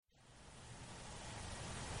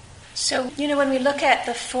So, when we look at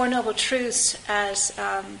the Four Noble Truths as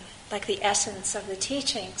like the essence of the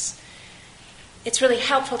teachings, it's really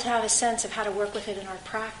helpful to have a sense of how to work with it in our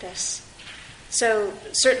practice. So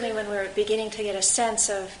certainly when we're beginning to get a sense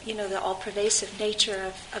of, the all-pervasive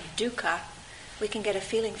nature of dukkha, we can get a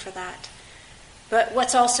feeling for that. But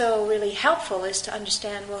what's also really helpful is to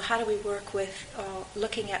understand, well, how do we work with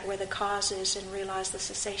looking at where the cause is and realize the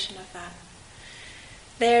cessation of that?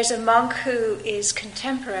 There's a monk who is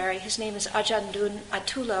contemporary. His name is Ajahn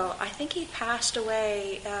Atulo. I think he passed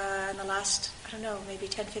away in the last, maybe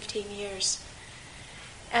 10, 15 years.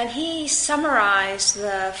 And he summarized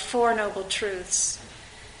the Four Noble Truths.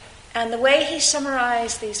 And the way he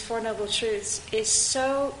summarized these Four Noble Truths is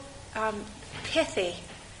so pithy,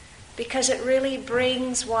 because it really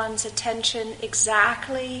brings one's attention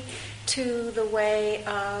exactly to the way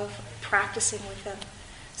of practicing with them.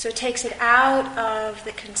 So it takes it out of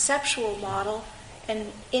the conceptual model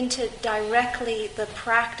and into directly the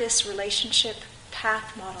practice relationship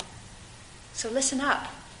path model. So listen up.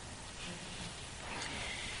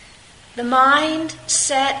 The mind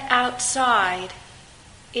set outside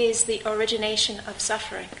is the origination of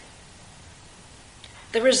suffering.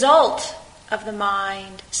 The result of the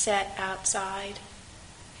mind set outside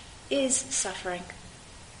is suffering.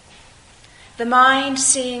 The mind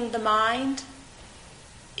seeing the mind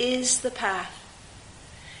is the path.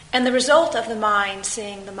 And the result of the mind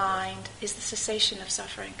seeing the mind is the cessation of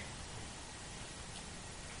suffering.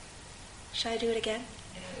 Shall I do it again?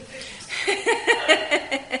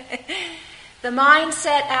 The mind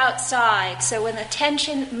set outside, so when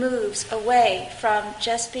attention moves away from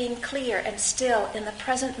just being clear and still in the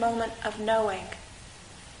present moment of knowing,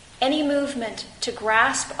 any movement to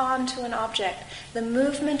grasp onto an object, the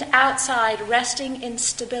movement outside resting in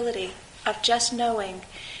stability of just knowing,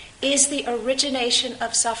 is the origination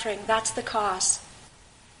of suffering. That's the cause.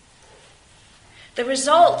 The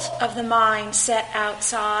result of the mind set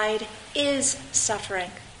outside is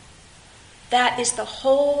suffering. That is the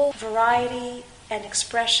whole variety and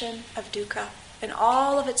expression of dukkha in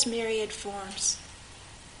all of its myriad forms.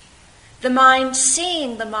 The mind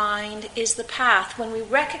seeing the mind is the path. When we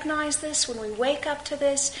recognize this, when we wake up to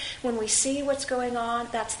this, when we see what's going on,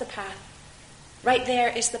 that's the path. Right there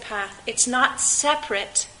is the path. It's not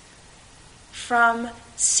separate from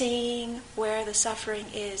seeing where the suffering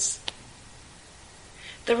is.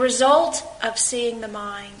 The result of seeing the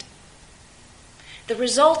mind, the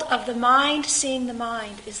result of the mind seeing the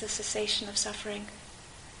mind is the cessation of suffering.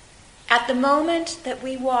 At the moment that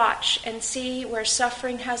we watch and see where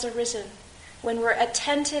suffering has arisen, when we're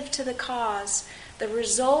attentive to the cause, the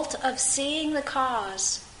result of seeing the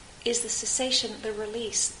cause is the cessation, the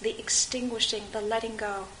release, the extinguishing, the letting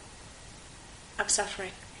go of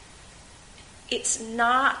suffering. It's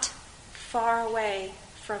not far away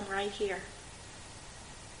from right here.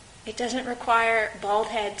 It doesn't require bald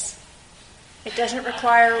heads. It doesn't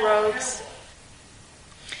require robes.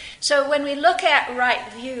 So when we look at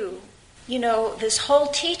right view, this whole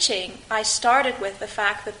teaching, I started with the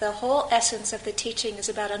fact that the whole essence of the teaching is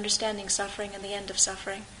about understanding suffering and the end of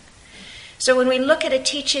suffering. So when we look at a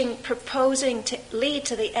teaching proposing to lead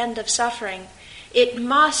to the end of suffering, it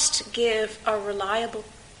must give a reliable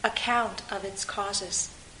account of its causes.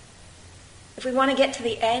 If we want to get to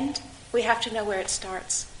the end, we have to know where it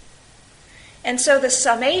starts. And so the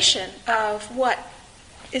summation of what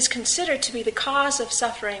is considered to be the cause of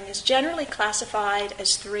suffering is generally classified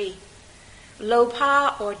as three.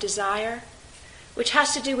 Lobha, or desire, which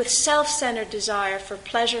has to do with self-centered desire for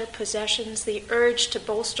pleasure, possessions, the urge to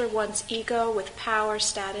bolster one's ego with power,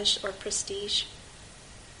 status, or prestige.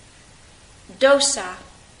 Dosa,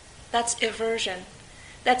 that's aversion.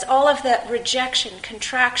 That's all of the rejection,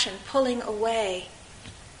 contraction, pulling away.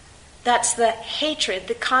 That's the hatred,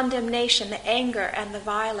 the condemnation, the anger, and the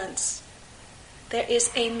violence. There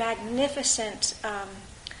is a magnificent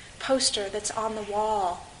poster that's on the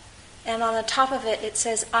wall. And on the top of it, it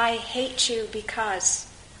says, "I hate you because."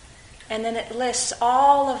 And then it lists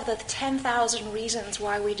all of the 10,000 reasons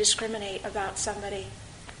why we discriminate about somebody.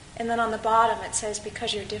 And then on the bottom, it says,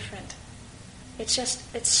 "Because you're different." It's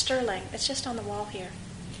sterling. It's just on the wall here.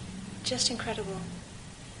 Just incredible.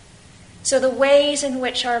 So the ways in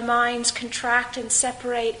which our minds contract and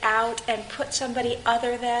separate out and put somebody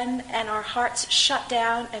other than, and our hearts shut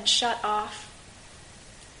down and shut off,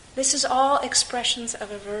 this is all expressions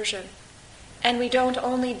of aversion. And we don't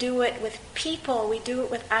only do it with people, we do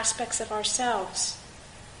it with aspects of ourselves.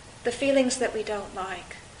 The feelings that we don't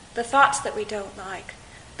like, the thoughts that we don't like,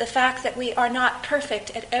 the fact that we are not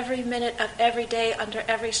perfect at every minute of every day under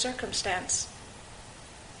every circumstance.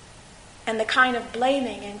 and the kind of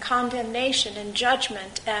blaming and condemnation and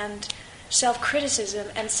judgment and self-criticism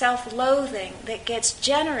and self-loathing that gets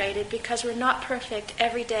generated because we're not perfect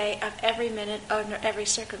every day of every minute under every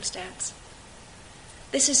circumstance.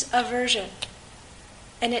 This is aversion,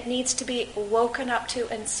 and it needs to be woken up to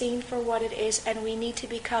and seen for what it is, and we need to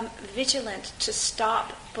become vigilant to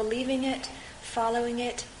stop believing it, following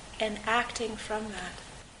it, and acting from that.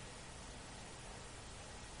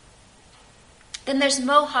 Then there's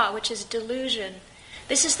moha, which is delusion.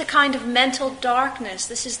 This is the kind of mental darkness.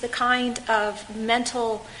 This is the kind of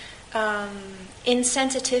mental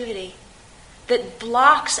insensitivity that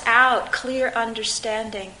blocks out clear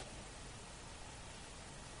understanding.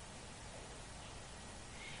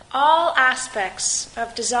 All aspects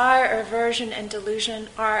of desire, aversion, and delusion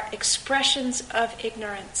are expressions of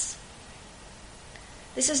ignorance.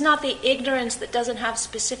 This is not the ignorance that doesn't have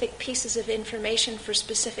specific pieces of information for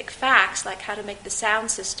specific facts, like how to make the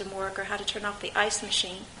sound system work or how to turn off the ice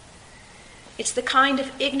machine. It's the kind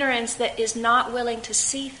of ignorance that is not willing to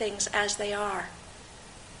see things as they are.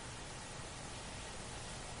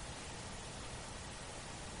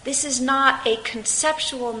 This is not a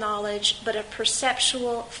conceptual knowledge, but a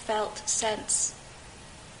perceptual, felt sense.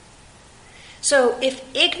 So if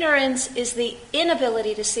ignorance is the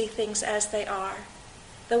inability to see things as they are,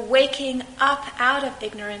 the waking up out of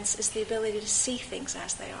ignorance is the ability to see things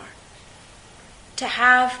as they are. To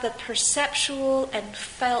have the perceptual and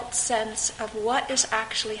felt sense of what is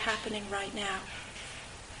actually happening right now.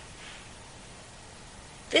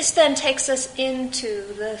 This then takes us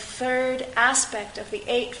into the third aspect of the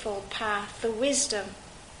Eightfold Path, the wisdom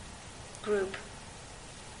group,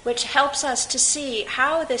 which helps us to see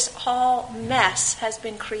how this whole mess has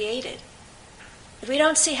been created. If we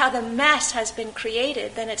don't see how the mess has been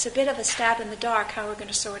created, then it's a bit of a stab in the dark how we're going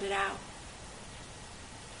to sort it out.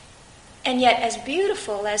 And yet, as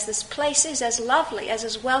beautiful as this place is, as lovely, as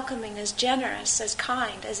is welcoming, as generous, as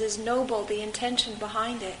kind, as is noble the intention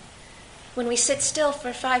behind it, when we sit still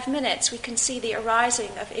for 5 minutes, we can see the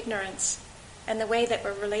arising of ignorance and the way that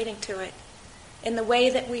we're relating to it, in the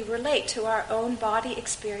way that we relate to our own body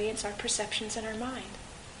experience, our perceptions, and our mind.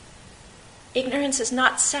 Ignorance is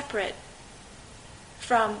not separate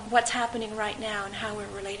from what's happening right now and how we're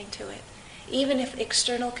relating to it, even if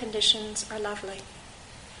external conditions are lovely.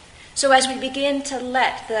 So as we begin to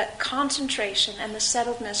let the concentration and the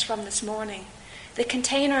settledness from this morning, the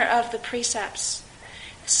container of the precepts,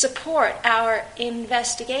 support our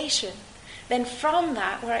investigation, then from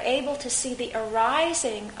that we're able to see the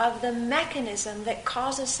arising of the mechanism that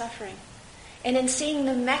causes suffering. And in seeing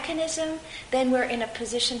the mechanism, then we're in a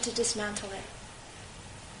position to dismantle it.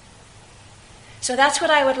 So that's what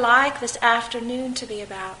I would like this afternoon to be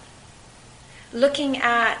about. Looking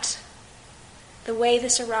at the way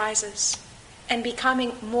this arises and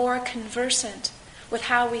becoming more conversant with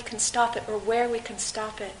how we can stop it or where we can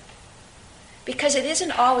stop it. Because it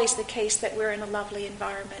isn't always the case that we're in a lovely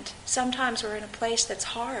environment. Sometimes we're in a place that's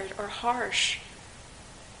hard or harsh.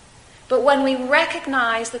 But when we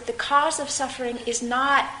recognize that the cause of suffering is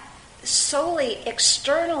not solely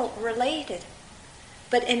external related,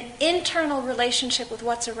 but an internal relationship with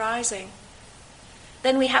what's arising,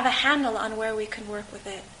 then we have a handle on where we can work with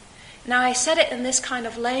it. Now, I said it in this kind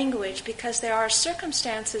of language because there are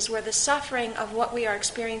circumstances where the suffering of what we are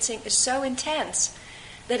experiencing is so intense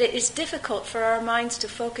that it is difficult for our minds to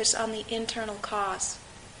focus on the internal cause.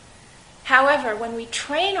 However, when we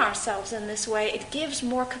train ourselves in this way, it gives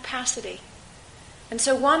more capacity. And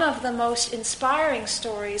so one of the most inspiring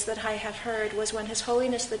stories that I have heard was when His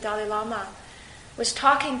Holiness the Dalai Lama was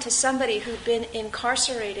talking to somebody who'd been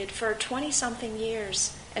incarcerated for 20-something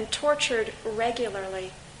years and tortured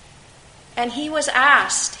regularly. And he was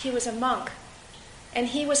asked, he was a monk, and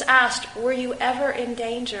he was asked, were you ever in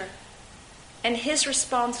danger? And his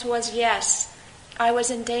response was, yes, I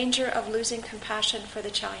was in danger of losing compassion for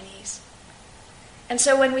the Chinese. And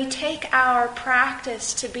so when we take our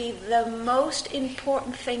practice to be the most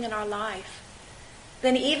important thing in our life,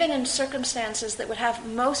 then even in circumstances that would have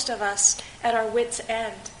most of us at our wits'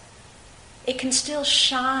 end, it can still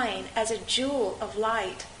shine as a jewel of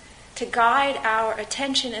light to guide our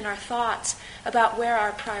attention and our thoughts about where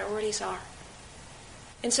our priorities are.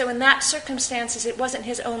 And so in that circumstances, it wasn't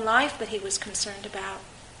his own life that he was concerned about.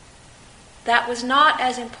 That was not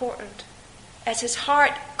as important as his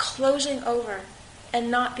heart closing over and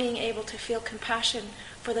not being able to feel compassion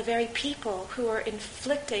for the very people who are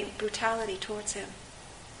inflicting brutality towards him.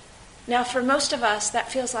 Now, for most of us,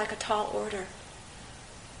 that feels like a tall order.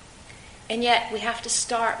 And yet, we have to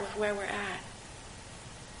start with where we're at.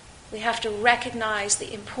 We have to recognize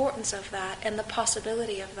the importance of that and the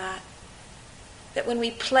possibility of that. that when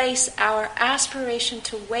we place our aspiration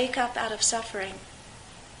to wake up out of suffering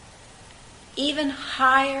even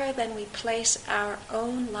higher than we place our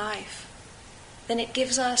own life, then it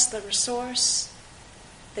gives us the resource,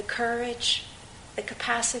 the courage, the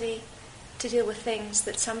capacity to deal with things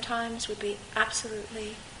that sometimes would be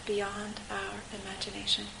absolutely beyond our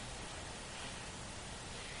imagination.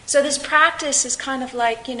 So this practice is kind of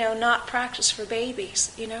like, not practice for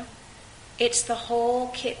babies, It's the whole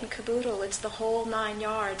kit and caboodle. It's the whole 9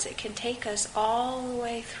 yards. It can take us all the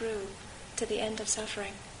way through to the end of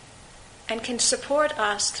suffering and can support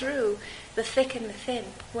us through the thick and the thin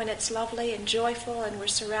when it's lovely and joyful and we're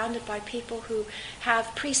surrounded by people who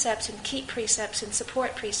have precepts and keep precepts and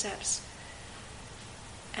support precepts,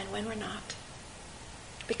 and when we're not.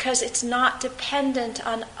 Because it's not dependent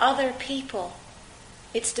on other people.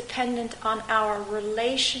 It's dependent on our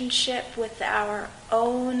relationship with our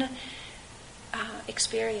own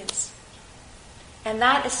experience. And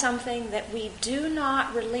that is something that we do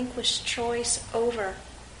not relinquish choice over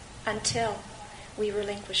until we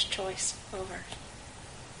relinquish choice over.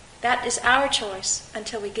 That is our choice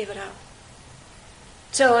until we give it up.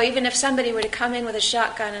 So even if somebody were to come in with a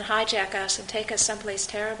shotgun and hijack us and take us someplace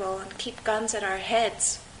terrible and keep guns at our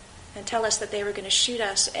heads and tell us that they were going to shoot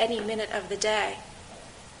us any minute of the day,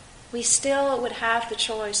 we still would have the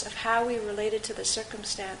choice of how we related to the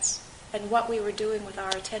circumstance and what we were doing with our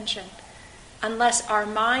attention, unless our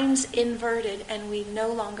minds inverted and we no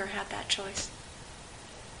longer had that choice.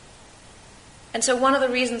 And so one of the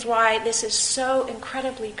reasons why this is so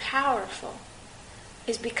incredibly powerful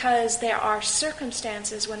is because there are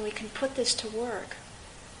circumstances when we can put this to work,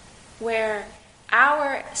 where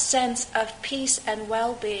our sense of peace and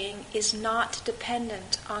well-being is not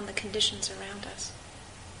dependent on the conditions around us.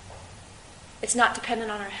 It's not dependent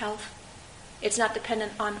on our health. It's not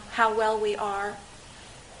dependent on how well we are.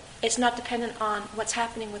 It's not dependent on what's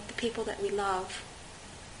happening with the people that we love.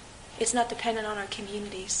 It's not dependent on our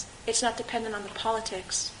communities. It's not dependent on the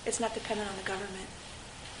politics. It's not dependent on the government.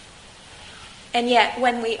 And yet,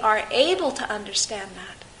 when we are able to understand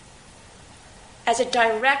that as a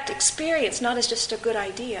direct experience, not as just a good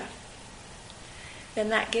idea, then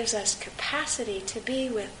that gives us capacity to be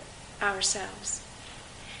with ourselves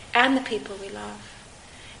and the people we love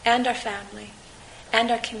and our family and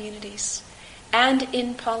our communities and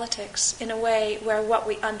in politics in a way where what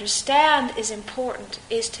we understand is important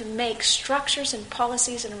is to make structures and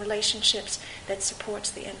policies and relationships that supports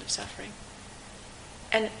the end of suffering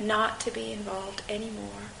and not to be involved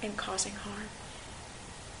anymore in causing harm.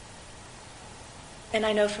 And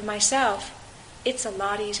I know for myself, it's a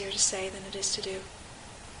lot easier to say than it is to do.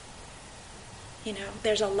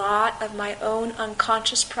 There's a lot of my own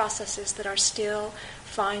unconscious processes that are still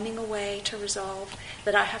finding a way to resolve,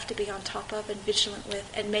 that I have to be on top of and vigilant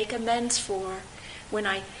with and make amends for when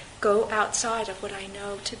I go outside of what I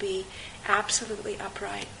know to be absolutely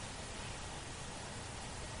upright.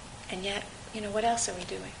 And yet, what else are we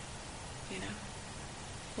doing?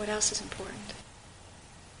 What else is important?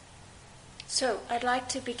 So, I'd like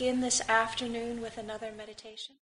to begin this afternoon with another meditation.